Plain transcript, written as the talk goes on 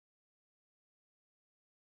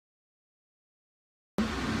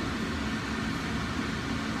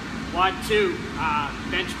WOD 2,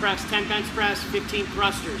 bench press, 10 bench press, 15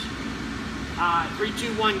 thrusters. 3,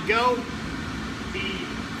 2, 1, go. The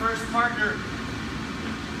first partner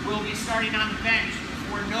will be starting on the bench.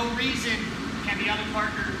 For no reason can the other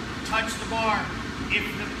partner touch the bar. If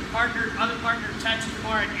the other partner touches the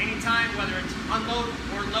bar at any time, whether it's unload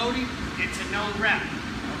or loading, it's a no rep.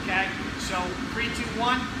 Okay? So 3, 2,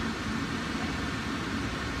 1.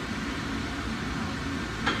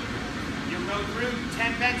 You'll go through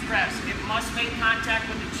 10 bench press. It must make contact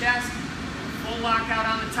with the chest. Full lockout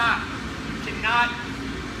on the top. You cannot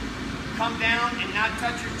come down and not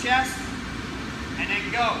touch your chest and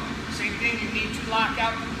then go. Same thing, you need to lock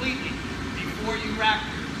out completely before you rack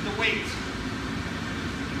the weights.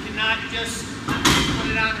 You cannot just put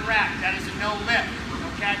it on the rack. That is a no lift,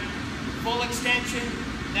 okay? Full extension,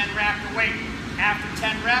 then rack the weight. After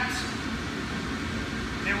 10 reps,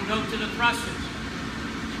 then we'll go to the thrusters.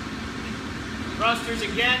 Thrusters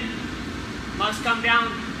again, must come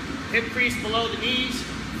down, hip crease below the knees,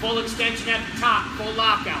 full extension at the top, full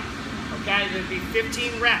lockout. Okay, there'll be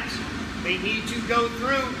 15 reps. They need to go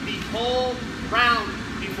through the whole round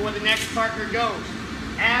before the next partner goes.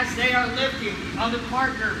 As they are lifting, the other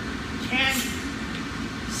partner can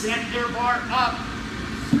set their bar up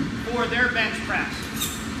for their bench press.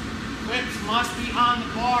 Clips must be on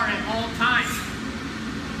the bar at all times.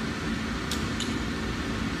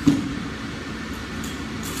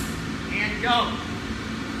 And go.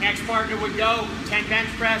 Next partner would go 10 bench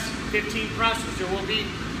press, 15 thrusters. There will be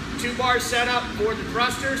 2 bars set up for the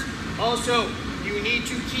thrusters. Also, you need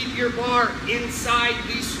to keep your bar inside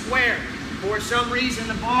the square. For some reason,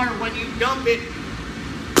 the bar, when you dump it,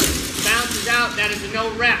 bounces out. That is a no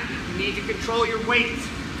rep. You need to control your weight.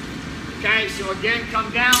 Okay, so again,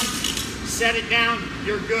 come down, set it down,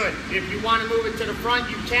 you're good. If you want to move it to the front,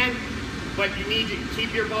 you can, but you need to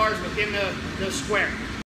keep your bars within the square.